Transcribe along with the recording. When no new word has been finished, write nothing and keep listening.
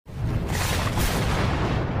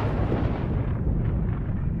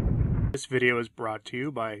This video is brought to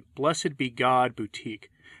you by Blessed Be God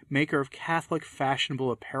Boutique, maker of Catholic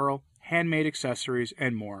fashionable apparel, handmade accessories,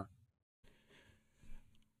 and more.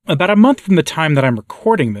 About a month from the time that I'm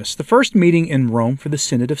recording this, the first meeting in Rome for the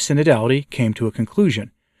Synod of Synodality came to a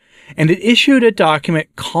conclusion, and it issued a document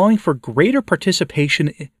calling for greater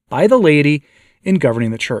participation by the laity in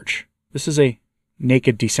governing the Church. This is a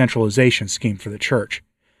naked decentralization scheme for the Church.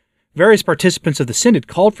 Various participants of the Synod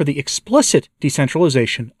called for the explicit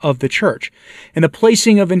decentralization of the Church and the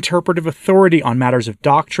placing of interpretive authority on matters of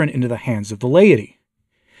doctrine into the hands of the laity.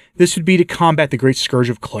 This would be to combat the great scourge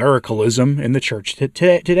of clericalism in the Church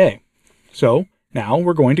today. So, now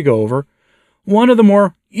we're going to go over one of the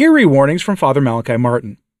more eerie warnings from Father Malachi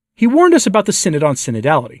Martin. He warned us about the Synod on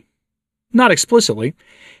Synodality. Not explicitly.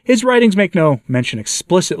 His writings make no mention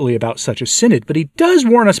explicitly about such a synod, but he does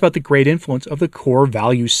warn us about the great influence of the core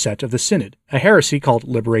value set of the synod, a heresy called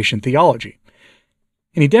liberation theology.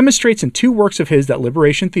 And he demonstrates in two works of his that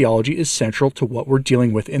liberation theology is central to what we're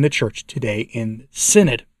dealing with in the Church today in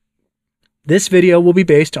synod. This video will be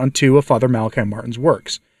based on two of Father Malachi Martin's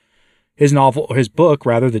works. His book,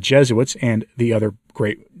 The Jesuits, and the other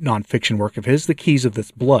great nonfiction work of his, The Keys of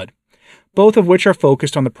This Blood, both of which are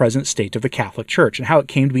focused on the present state of the Catholic Church and how it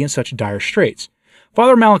came to be in such dire straits.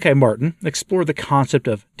 Father Malachi Martin explored the concept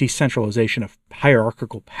of decentralization of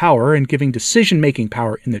hierarchical power and giving decision-making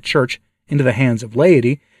power in the Church into the hands of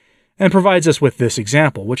laity, and provides us with this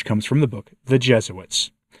example, which comes from the book The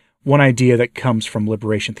Jesuits. One idea that comes from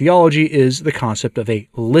liberation theology is the concept of a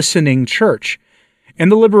listening church, and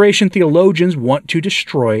the liberation theologians want to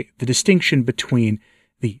destroy the distinction between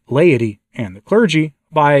the laity and the clergy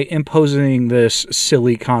by imposing this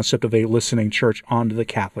silly concept of a listening church onto the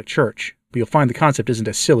Catholic Church. But you'll find the concept isn't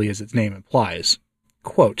as silly as its name implies.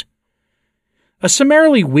 Quote, "A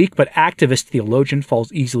summarily weak but activist theologian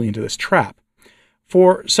falls easily into this trap.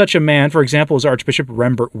 For such a man, for example, is Archbishop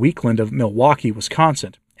Rembert Weakland of Milwaukee,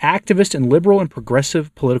 Wisconsin, activist in liberal and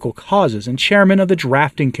progressive political causes and chairman of the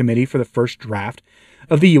drafting committee for the first draft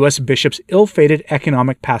of the U.S. Bishop's ill-fated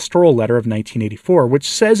economic pastoral letter of 1984, which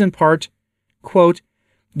says in part, quote,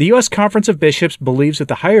 the U.S. Conference of Bishops believes that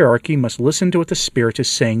the hierarchy must listen to what the Spirit is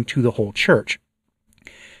saying to the whole Church.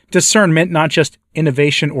 Discernment, not just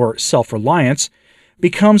innovation or self-reliance,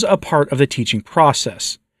 becomes a part of the teaching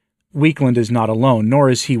process. Weakland is not alone, nor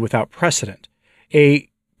is he without precedent. A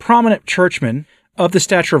prominent churchman of the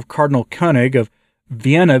stature of Cardinal Koenig of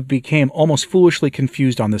Vienna became almost foolishly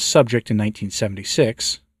confused on this subject in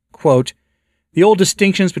 1976. Quote, the old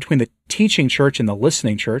distinctions between the teaching church and the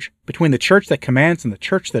listening church, between the church that commands and the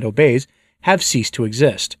church that obeys, have ceased to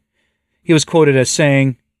exist. He was quoted as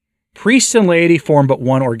saying, priests and laity form but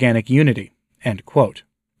one organic unity. End quote.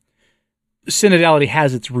 Synodality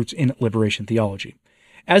has its roots in liberation theology.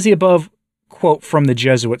 As the above quote from the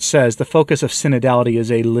Jesuits says, the focus of synodality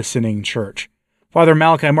is a listening church. Father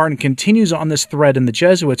Malachi Martin continues on this thread in the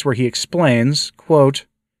Jesuits where he explains, quote,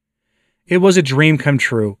 it was a dream come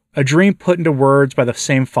true, a dream put into words by the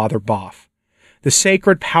same Father Boff. The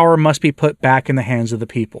sacred power must be put back in the hands of the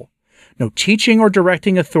people. No teaching or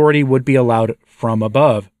directing authority would be allowed from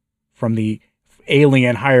above, from the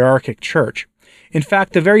alien hierarchic church. In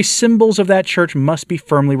fact, the very symbols of that church must be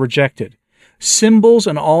firmly rejected. Symbols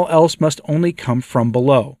and all else must only come from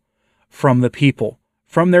below, from the people,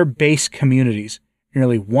 from their base communities,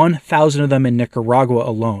 nearly 1,000 of them in Nicaragua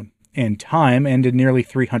alone, in time, and in nearly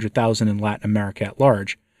 300,000 in Latin America at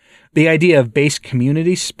large. The idea of base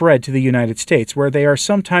communities spread to the United States, where they are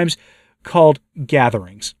sometimes called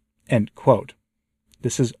gatherings. End quote.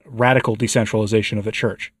 This is radical decentralization of the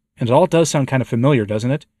church. And it all does sound kind of familiar,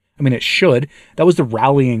 doesn't it? I mean, it should. That was the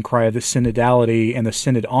rallying cry of the synodality and the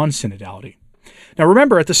synod on synodality. Now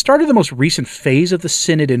remember, at the start of the most recent phase of the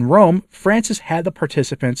synod in Rome, Francis had the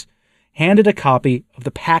participants handed a copy of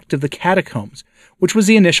the Pact of the Catacombs, which was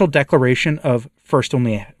the initial declaration of first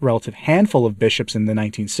only a relative handful of bishops in the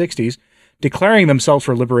 1960s, declaring themselves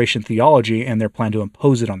for liberation theology and their plan to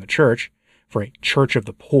impose it on the church, for a church of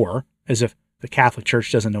the poor, as if the Catholic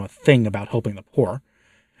Church doesn't know a thing about helping the poor,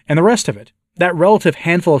 and the rest of it. That relative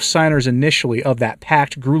handful of signers initially of that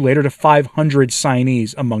pact grew later to 500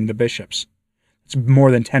 signees among the bishops. It's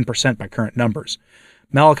more than 10% by current numbers.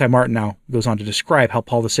 Malachi Martin now goes on to describe how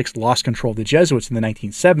Paul VI lost control of the Jesuits in the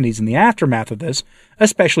 1970s in the aftermath of this,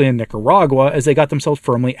 especially in Nicaragua, as they got themselves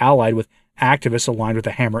firmly allied with activists aligned with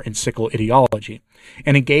the hammer and sickle ideology,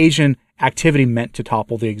 and engaged in activity meant to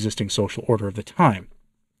topple the existing social order of the time.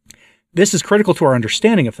 This is critical to our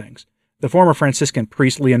understanding of things. The former Franciscan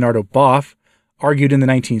priest Leonardo Boff argued in the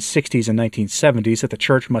 1960s and 1970s that the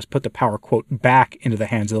church must put the power, quote, back into the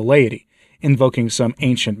hands of the laity, invoking some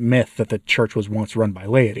ancient myth that the church was once run by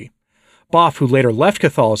laity. Boff, who later left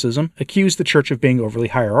Catholicism, accused the church of being overly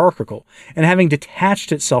hierarchical and having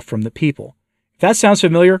detached itself from the people. If that sounds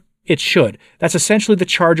familiar, it should. That's essentially the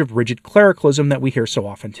charge of rigid clericalism that we hear so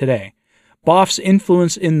often today. Boff's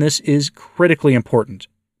influence in this is critically important.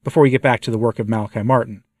 Before we get back to the work of Malachi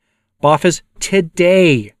Martin, Boff is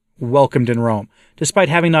today welcomed in Rome, despite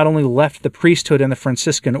having not only left the priesthood and the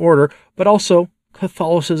Franciscan order, but also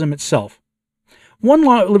Catholicism itself. One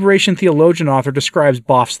liberation theologian author describes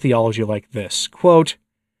Boff's theology like this, quote,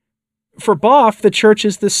 "For Boff, the church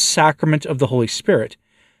is the sacrament of the Holy Spirit,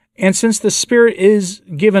 and since the Spirit is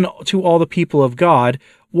given to all the people of God,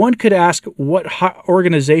 one could ask what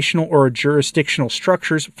organizational or jurisdictional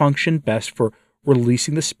structures function best for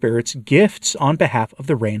releasing the Spirit's gifts on behalf of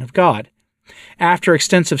the reign of God. After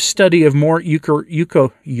extensive study of more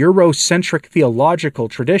Eurocentric theological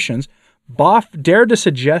traditions, Boff dared to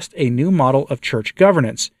suggest a new model of church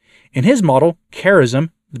governance. In his model, charism,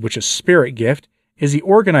 which is spirit gift, is the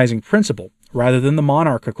organizing principle, rather than the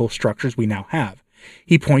monarchical structures we now have.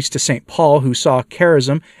 He points to St. Paul, who saw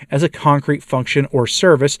charism as a concrete function or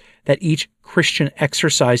service that each Christian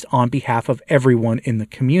exercised on behalf of everyone in the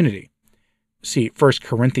community. See 1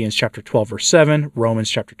 Corinthians chapter 12, verse 7,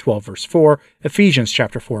 Romans chapter 12, verse 4, Ephesians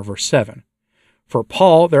chapter 4, verse 7. For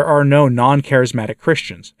Paul, there are no non-charismatic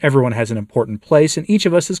Christians. Everyone has an important place, and each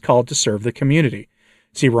of us is called to serve the community.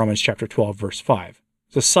 See Romans chapter 12, verse 5.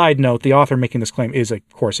 As a side note, the author making this claim is, of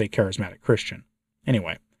course, a charismatic Christian.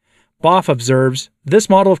 Anyway, Boff observes, this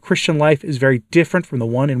model of Christian life is very different from the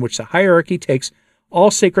one in which the hierarchy takes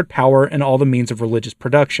all sacred power and all the means of religious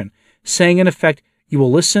production, saying in effect, you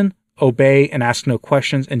will listen, obey, and ask no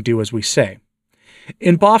questions, and do as we say.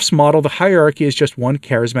 In Boff's model, the hierarchy is just one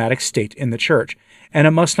charismatic state in the church, and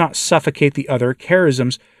it must not suffocate the other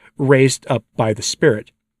charisms raised up by the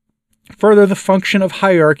Spirit. Further, the function of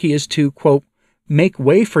hierarchy is to, quote, make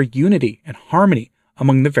way for unity and harmony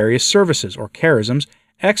among the various services or charisms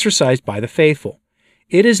exercised by the faithful.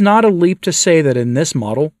 It is not a leap to say that in this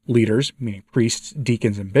model, leaders, meaning priests,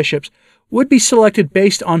 deacons, and bishops, would be selected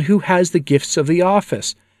based on who has the gifts of the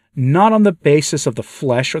office, not on the basis of the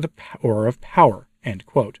flesh or of power, end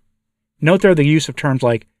quote. Note there the use of terms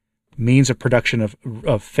like means of production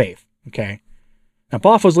of faith, okay? Now,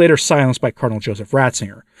 Boff was later silenced by Cardinal Joseph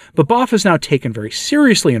Ratzinger, but Boff is now taken very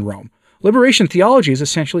seriously in Rome. Liberation theology is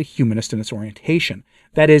essentially humanist in its orientation.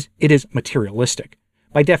 That is, it is materialistic.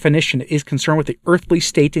 By definition, it is concerned with the earthly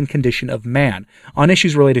state and condition of man, on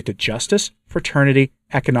issues related to justice, fraternity,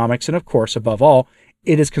 economics, and of course, above all,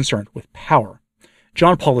 it is concerned with power.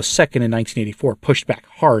 John Paul II in 1984 pushed back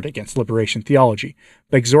hard against liberation theology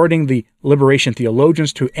by exhorting the liberation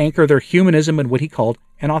theologians to anchor their humanism in what he called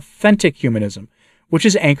an authentic humanism, which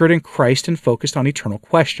is anchored in Christ and focused on eternal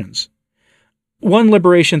questions. One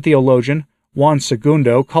liberation theologian, Juan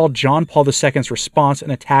Segundo, called John Paul II's response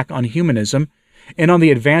an attack on humanism and on the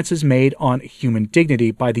advances made on human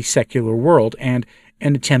dignity by the secular world and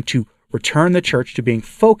an attempt to return the church to being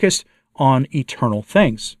focused on eternal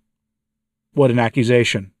things. What an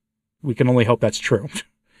accusation. We can only hope that's true.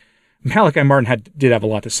 Malachi Martin did have a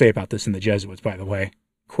lot to say about this in the Jesuits, by the way.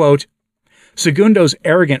 Quote, Segundo's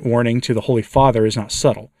arrogant warning to the Holy Father is not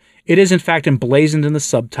subtle. It is in fact emblazoned in the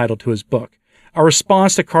subtitle to his book, a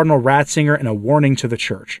response to Cardinal Ratzinger and a warning to the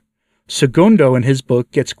Church. Segundo in his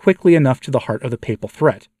book gets quickly enough to the heart of the papal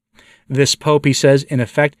threat. This pope, he says, in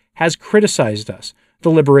effect, has criticized us, the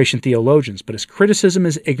liberation theologians, but his criticism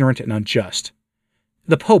is ignorant and unjust.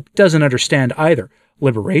 The Pope doesn't understand either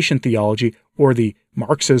liberation theology or the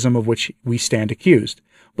Marxism of which we stand accused.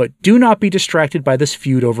 But do not be distracted by this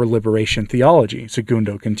feud over liberation theology,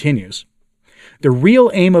 Segundo continues. The real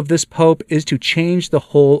aim of this Pope is to change the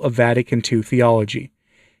whole of Vatican II theology.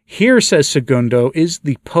 Here, says Segundo, is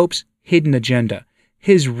the Pope's hidden agenda,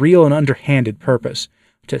 his real and underhanded purpose,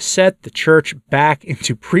 to set the Church back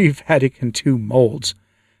into pre-Vatican II molds,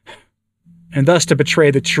 and thus to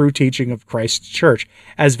betray the true teaching of Christ's Church,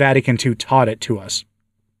 as Vatican II taught it to us.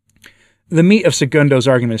 The meat of Segundo's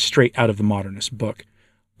argument is straight out of the modernist book.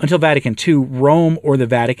 Until Vatican II, Rome or the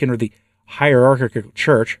Vatican or the hierarchical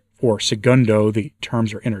church, for Segundo the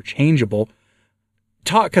terms are interchangeable,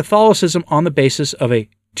 taught Catholicism on the basis of a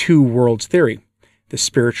two worlds theory, the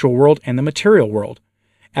spiritual world and the material world.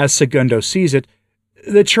 As Segundo sees it,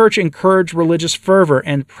 the church encouraged religious fervor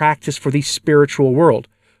and practice for the spiritual world,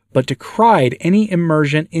 but decried any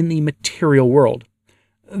immersion in the material world.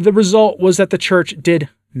 The result was that the church did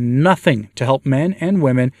nothing to help men and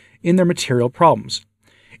women in their material problems.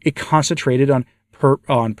 It concentrated on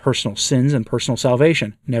personal sins and personal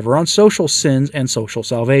salvation, never on social sins and social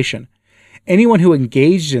salvation. Anyone who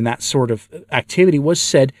engaged in that sort of activity was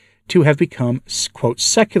said to have become, quote,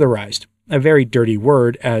 secularized, a very dirty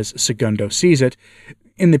word as Segundo sees it,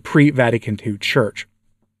 in the pre-Vatican II Church.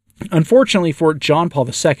 Unfortunately for John Paul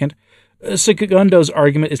II, Segundo's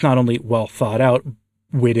argument is not only well thought out,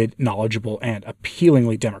 witted, knowledgeable, and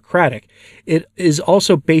appealingly democratic, it is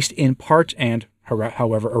also based in part, and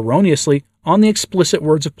however erroneously, on the explicit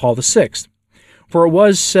words of Paul VI. For it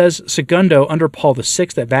was, says Segundo, under Paul VI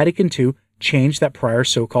that Vatican II changed that prior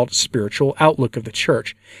so-called spiritual outlook of the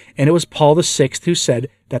Church, and it was Paul VI who said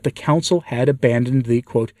that the Council had abandoned the,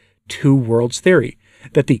 quote, two worlds theory,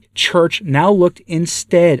 that the Church now looked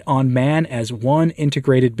instead on man as one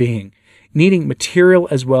integrated being, needing material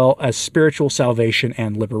as well as spiritual salvation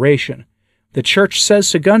and liberation. The Church, says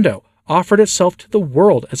Segundo, offered itself to the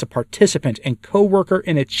world as a participant and co-worker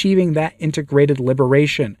in achieving that integrated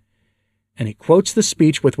liberation. And he quotes the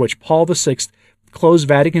speech with which Paul VI closed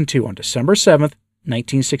Vatican II on December 7th,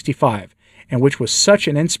 1965, and which was such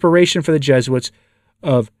an inspiration for the Jesuits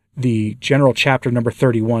of the General Chapter number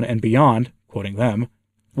 31 and beyond, quoting them,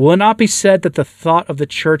 "Will it not be said that the thought of the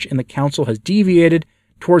Church in the Council has deviated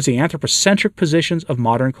towards the anthropocentric positions of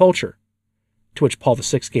modern culture?" To which Paul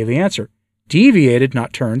VI gave the answer, "Deviated,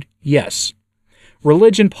 not turned, yes.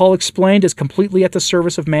 Religion," Paul explained, "is completely at the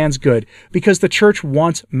service of man's good, because the Church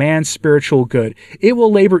wants man's spiritual good. It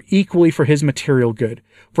will labor equally for his material good,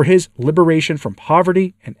 for his liberation from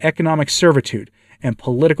poverty and economic servitude and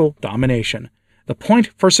political domination. The point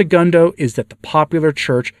for Segundo is that the popular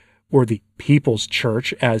Church, or the People's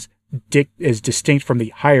Church, as distinct from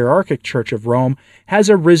the hierarchic Church of Rome, has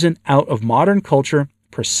arisen out of modern culture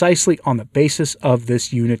precisely on the basis of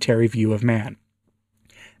this unitary view of man.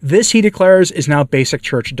 This, he declares, is now basic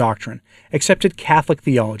Church doctrine, accepted Catholic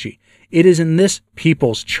theology. It is in this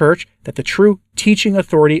People's Church that the true teaching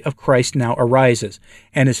authority of Christ now arises,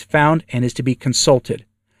 and is found and is to be consulted.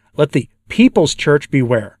 Let the People's Church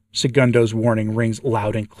beware." Segundo's warning rings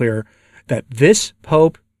loud and clear that this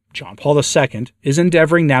Pope, John Paul II, is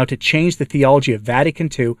endeavoring now to change the theology of Vatican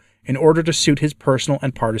II in order to suit his personal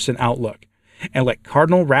and partisan outlook. And let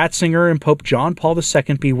Cardinal Ratzinger and Pope John Paul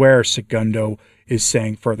II beware, Segundo is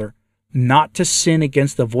saying further, not to sin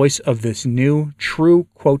against the voice of this new, true,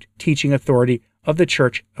 quote, teaching authority of the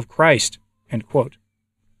Church of Christ, end quote.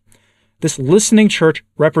 This listening Church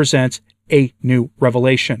represents a new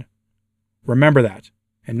revelation. Remember that.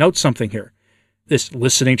 And note something here. This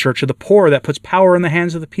listening Church of the poor that puts power in the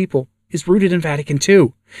hands of the people is rooted in Vatican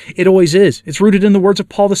II. It always is. It's rooted in the words of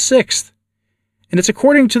Paul VI. And it's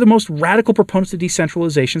according to the most radical proponents of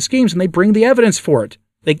decentralization schemes, and they bring the evidence for it.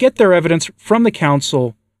 They get their evidence from the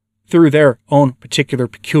Council through their own particular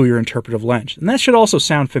peculiar interpretive lens. And that should also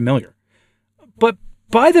sound familiar. But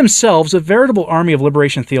by themselves, a veritable army of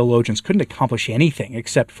liberation theologians couldn't accomplish anything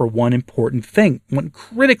except for one important thing, one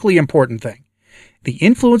critically important thing: the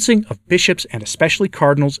influencing of bishops and especially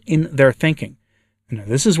cardinals in their thinking. And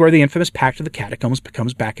this is where the infamous Pact of the Catacombs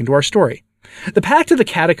comes back into our story. The Pact of the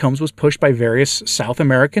Catacombs was pushed by various South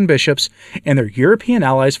American bishops and their European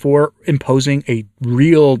allies for imposing a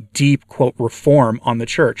real deep, quote, reform on the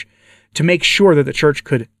Church, to make sure that the Church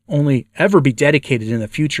could only ever be dedicated in the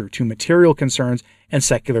future to material concerns and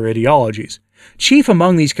secular ideologies. Chief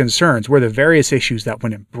among these concerns were the various issues that,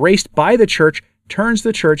 when embraced by the Church, turns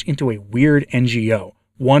the Church into a weird NGO,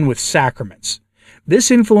 one with sacraments. This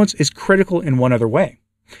influence is critical in one other way.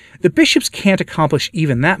 The bishops can't accomplish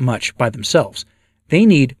even that much by themselves. They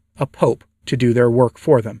need a pope to do their work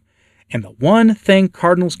for them. And the one thing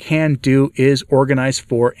cardinals can do is organize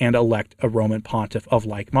for and elect a Roman pontiff of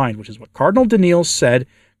like mind, which is what Cardinal Daniels said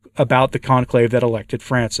about the conclave that elected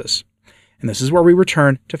Francis. And this is where we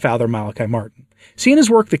return to Father Malachi Martin. See, in his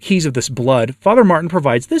work, The Keys of This Blood, Father Martin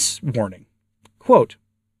provides this warning. Quote,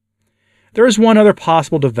 "There is one other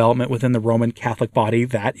possible development within the Roman Catholic body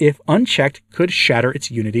that, if unchecked, could shatter its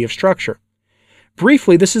unity of structure.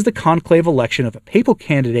 Briefly, this is the conclave election of a papal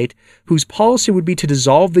candidate whose policy would be to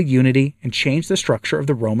dissolve the unity and change the structure of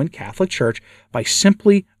the Roman Catholic Church by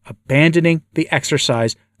simply abandoning the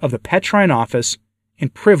exercise of the Petrine office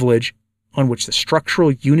and privilege on which the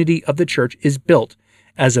structural unity of the Church is built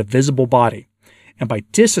as a visible body, and by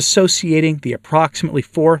disassociating the approximately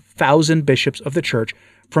 4,000 bishops of the Church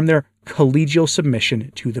from their collegial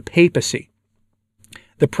submission to the papacy,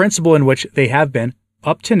 the principle in which they have been,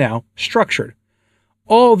 up to now, structured.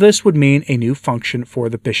 All this would mean a new function for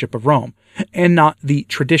the Bishop of Rome, and not the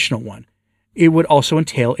traditional one. It would also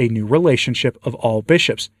entail a new relationship of all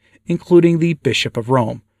bishops, including the Bishop of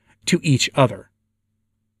Rome, to each other.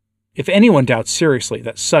 If anyone doubts seriously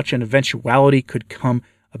that such an eventuality could come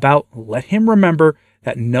about, let him remember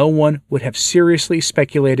that no one would have seriously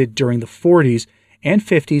speculated during the 40s and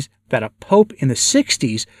 50s that a pope in the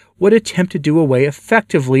 60s would attempt to do away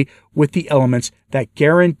effectively with the elements that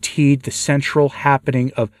guaranteed the central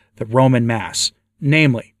happening of the Roman Mass,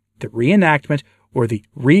 namely the reenactment or the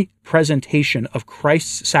representation of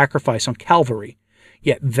Christ's sacrifice on Calvary.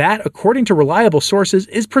 Yet that, according to reliable sources,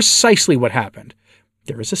 is precisely what happened.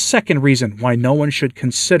 There is a second reason why no one should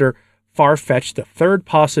consider far-fetched the third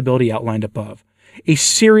possibility outlined above. A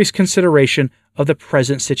serious consideration of the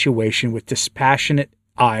present situation with dispassionate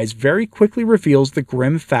eyes very quickly reveals the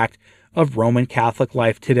grim fact of Roman Catholic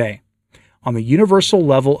life today. On the universal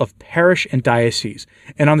level of parish and diocese,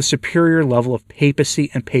 and on the superior level of papacy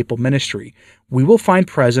and papal ministry, we will find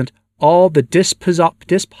present all the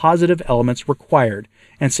dispositive elements required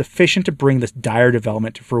and sufficient to bring this dire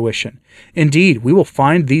development to fruition. Indeed, we will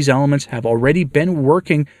find these elements have already been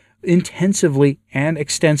working intensively and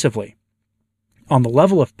extensively. On the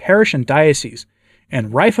level of parish and diocese,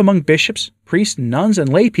 and rife among bishops, priests, nuns,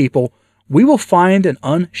 and lay people, we will find an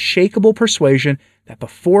unshakable persuasion that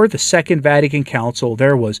before the Second Vatican Council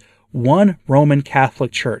there was one Roman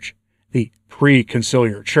Catholic Church, the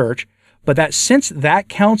pre-conciliar Church, but that since that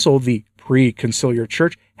council the pre-conciliar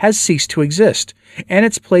Church has ceased to exist, and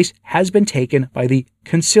its place has been taken by the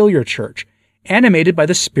conciliar Church, animated by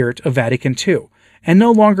the spirit of Vatican II, and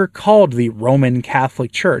no longer called the Roman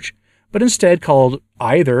Catholic Church, but instead called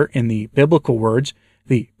either, in the biblical words,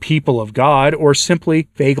 the people of God, or simply,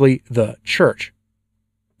 vaguely, the Church.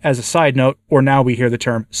 As a side note, or now we hear the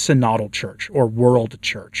term Synodal Church, or World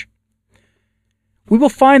Church. We will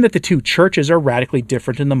find that the two churches are radically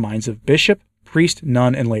different in the minds of bishop, priest,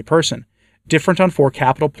 nun, and layperson, different on four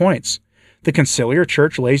capital points. The conciliar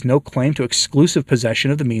Church lays no claim to exclusive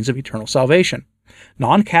possession of the means of eternal salvation.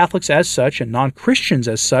 Non-Catholics as such and non-Christians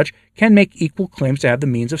as such can make equal claims to have the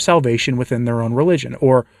means of salvation within their own religion,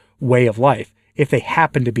 or way of life, if they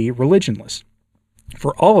happen to be religionless.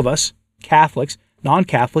 For all of us, Catholics,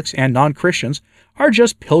 non-Catholics, and non-Christians, are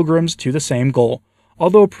just pilgrims to the same goal,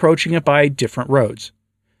 although approaching it by different roads.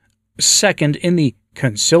 Second, in the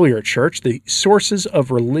conciliar Church, the sources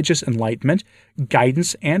of religious enlightenment,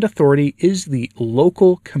 guidance, and authority is the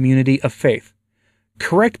local community of faith.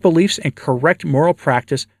 Correct beliefs and correct moral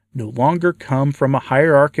practice no longer come from a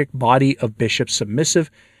hierarchic body of bishops submissive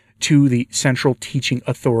to the central teaching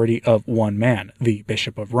authority of one man, the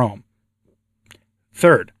Bishop of Rome.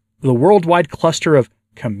 Third, the worldwide cluster of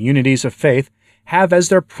communities of faith have as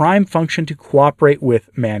their prime function to cooperate with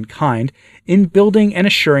mankind in building and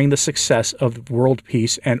assuring the success of world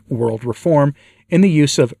peace and world reform in the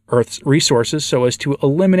use of Earth's resources so as to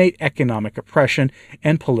eliminate economic oppression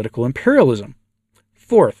and political imperialism.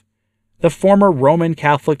 Fourth, the former Roman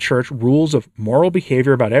Catholic Church rules of moral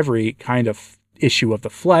behavior about every kind of issue of the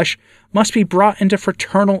flesh must be brought into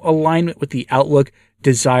fraternal alignment with the outlook,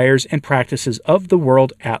 desires, and practices of the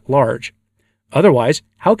world at large. Otherwise,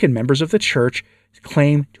 how can members of the Church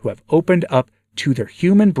claim to have opened up to their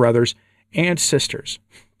human brothers and sisters?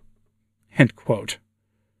 End quote.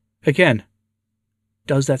 Again,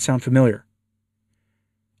 does that sound familiar?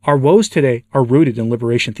 Our woes today are rooted in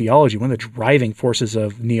liberation theology, one of the driving forces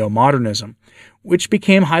of neo-modernism, which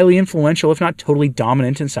became highly influential, if not totally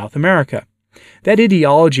dominant, in South America. That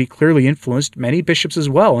ideology clearly influenced many bishops as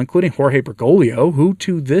well, including Jorge Bergoglio, who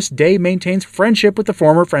to this day maintains friendship with the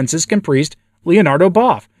former Franciscan priest Leonardo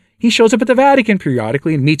Boff. He shows up at the Vatican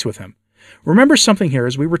periodically and meets with him. Remember something here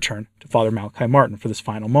as we return to Father Malachi Martin for this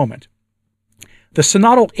final moment. The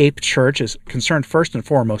Synodal Ape Church is concerned first and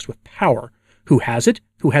foremost with power. Who has it,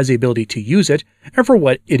 who has the ability to use it, and for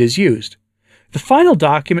what it is used. The final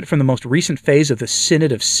document from the most recent phase of the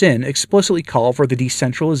Synod of Sin explicitly called for the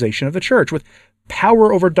decentralization of the Church, with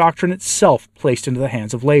power over doctrine itself placed into the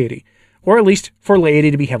hands of laity, or at least for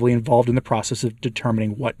laity to be heavily involved in the process of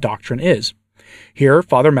determining what doctrine is. Here,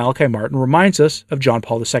 Father Malachi Martin reminds us of John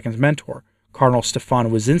Paul II's mentor, Cardinal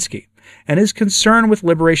Stefan Wyszynski, and his concern with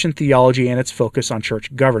liberation theology and its focus on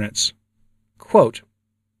church governance. Quote,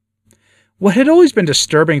 "What had always been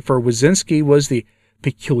disturbing for Wyszynski was the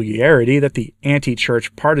peculiarity that the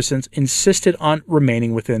anti-church partisans insisted on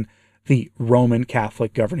remaining within the Roman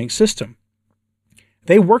Catholic governing system.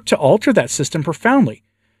 They worked to alter that system profoundly.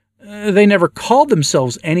 They never called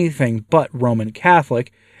themselves anything but Roman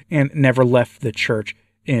Catholic and never left the church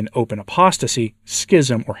in open apostasy,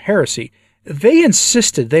 schism, or heresy. They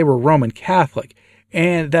insisted they were Roman Catholic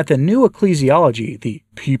and that the new ecclesiology, the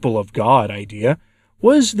people of God idea,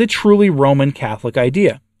 was the truly Roman Catholic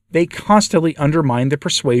idea. They constantly undermined the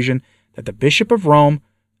persuasion that the Bishop of Rome,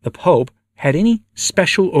 the Pope, had any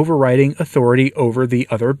special overriding authority over the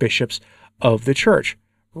other bishops of the Church.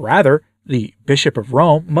 Rather, the Bishop of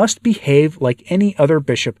Rome must behave like any other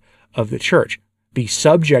bishop of the Church, be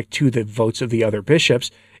subject to the votes of the other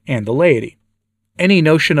bishops and the laity. Any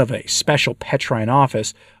notion of a special Petrine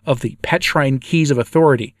office, of the Petrine keys of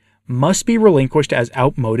authority, must be relinquished as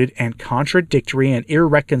outmoded and contradictory and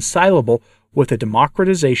irreconcilable with the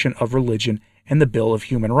democratization of religion and the Bill of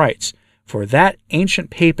Human Rights, for that ancient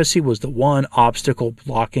papacy was the one obstacle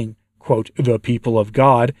blocking, quote, the people of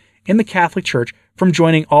God in the Catholic Church from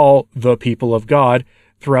joining all the people of God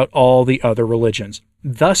throughout all the other religions,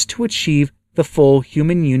 thus to achieve the full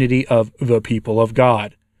human unity of the people of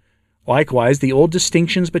God. Likewise, the old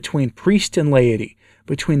distinctions between priest and laity,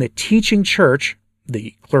 between the teaching church,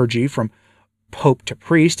 the clergy from pope to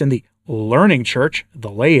priest, and the learning church,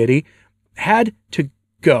 the laity, had to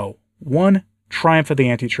go. One triumph of the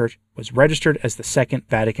anti-church was registered as the Second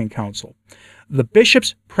Vatican Council. The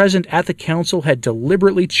bishops present at the council had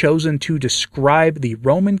deliberately chosen to describe the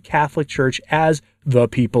Roman Catholic Church as the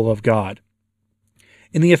people of God.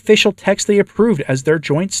 In the official text they approved as their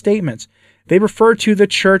joint statements, they referred to the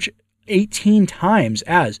church 18 times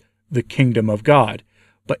as the kingdom of God,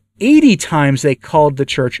 but 80 times they called the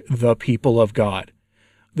church the people of God.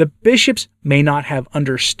 The bishops may not have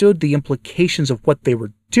understood the implications of what they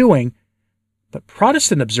were doing, but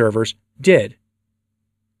Protestant observers did.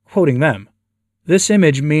 Quoting them, "This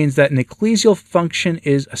image means that an ecclesial function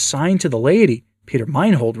is assigned to the laity," Peter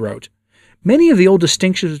Meinhold wrote. "Many of the old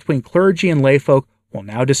distinctions between clergy and layfolk will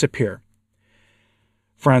now disappear."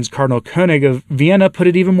 Franz Cardinal Koenig of Vienna put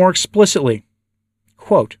it even more explicitly.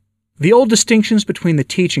 Quote, "The old distinctions between the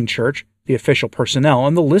teaching church, the official personnel,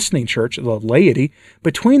 and the listening church, the laity,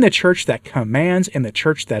 between the church that commands and the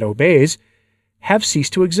church that obeys, have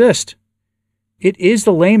ceased to exist. It is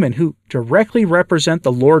the laymen who directly represent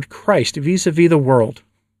the Lord Christ vis-a-vis the world."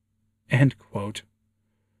 End quote.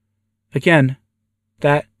 Again,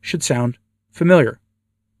 that should sound familiar.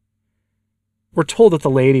 We're told that the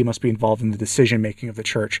laity must be involved in the decision-making of the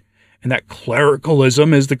church, and that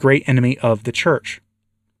clericalism is the great enemy of the church.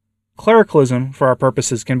 Clericalism, for our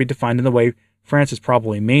purposes, can be defined in the way Francis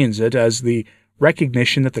probably means it, as the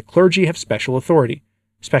recognition that the clergy have special authority,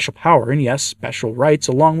 special power, and yes, special rights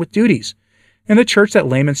along with duties, in the church that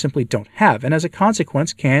laymen simply don't have, and as a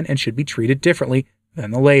consequence can and should be treated differently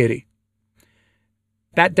than the laity.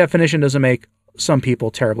 That definition doesn't make some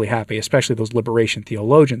people terribly happy, especially those liberation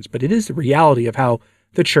theologians, but it is the reality of how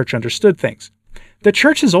the church understood things. The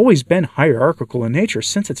church has always been hierarchical in nature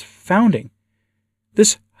since its founding.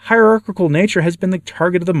 This hierarchical nature has been the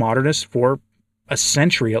target of the modernists for a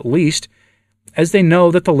century at least, as they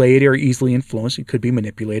know that the laity are easily influenced and could be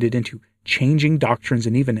manipulated into changing doctrines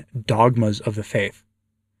and even dogmas of the faith.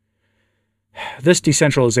 This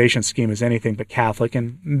decentralization scheme is anything but Catholic,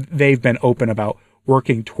 and they've been open about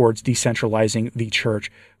working towards decentralizing the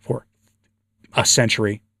church for a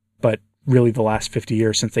century, but really the last 50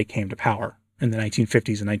 years since they came to power in the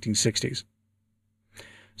 1950s and 1960s.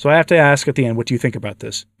 So I have to ask at the end, what do you think about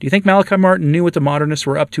this? Do you think Malachi Martin knew what the modernists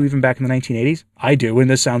were up to even back in the 1980s? I do, and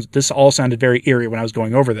this all sounded very eerie when I was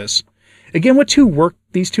going over this. Again,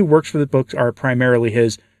 these two works for the book are primarily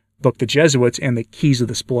his book, The Jesuits, and The Keys of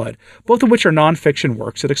this Blood, both of which are nonfiction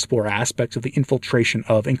works that explore aspects of the infiltration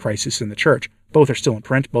of and crisis in the church. Both are still in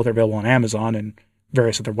print, both are available on Amazon and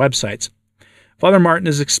various other websites. Father Martin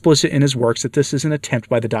is explicit in his works that this is an attempt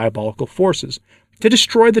by the diabolical forces to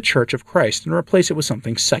destroy the Church of Christ and replace it with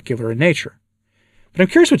something secular in nature. But I'm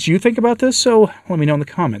curious what you think about this, so let me know in the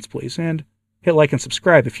comments, please, and hit like and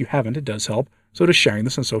subscribe if you haven't, it does help. So does sharing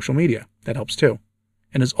this on social media, that helps too.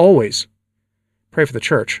 And as always, pray for the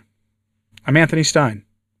Church. I'm Anthony Stein.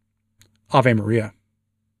 Ave Maria.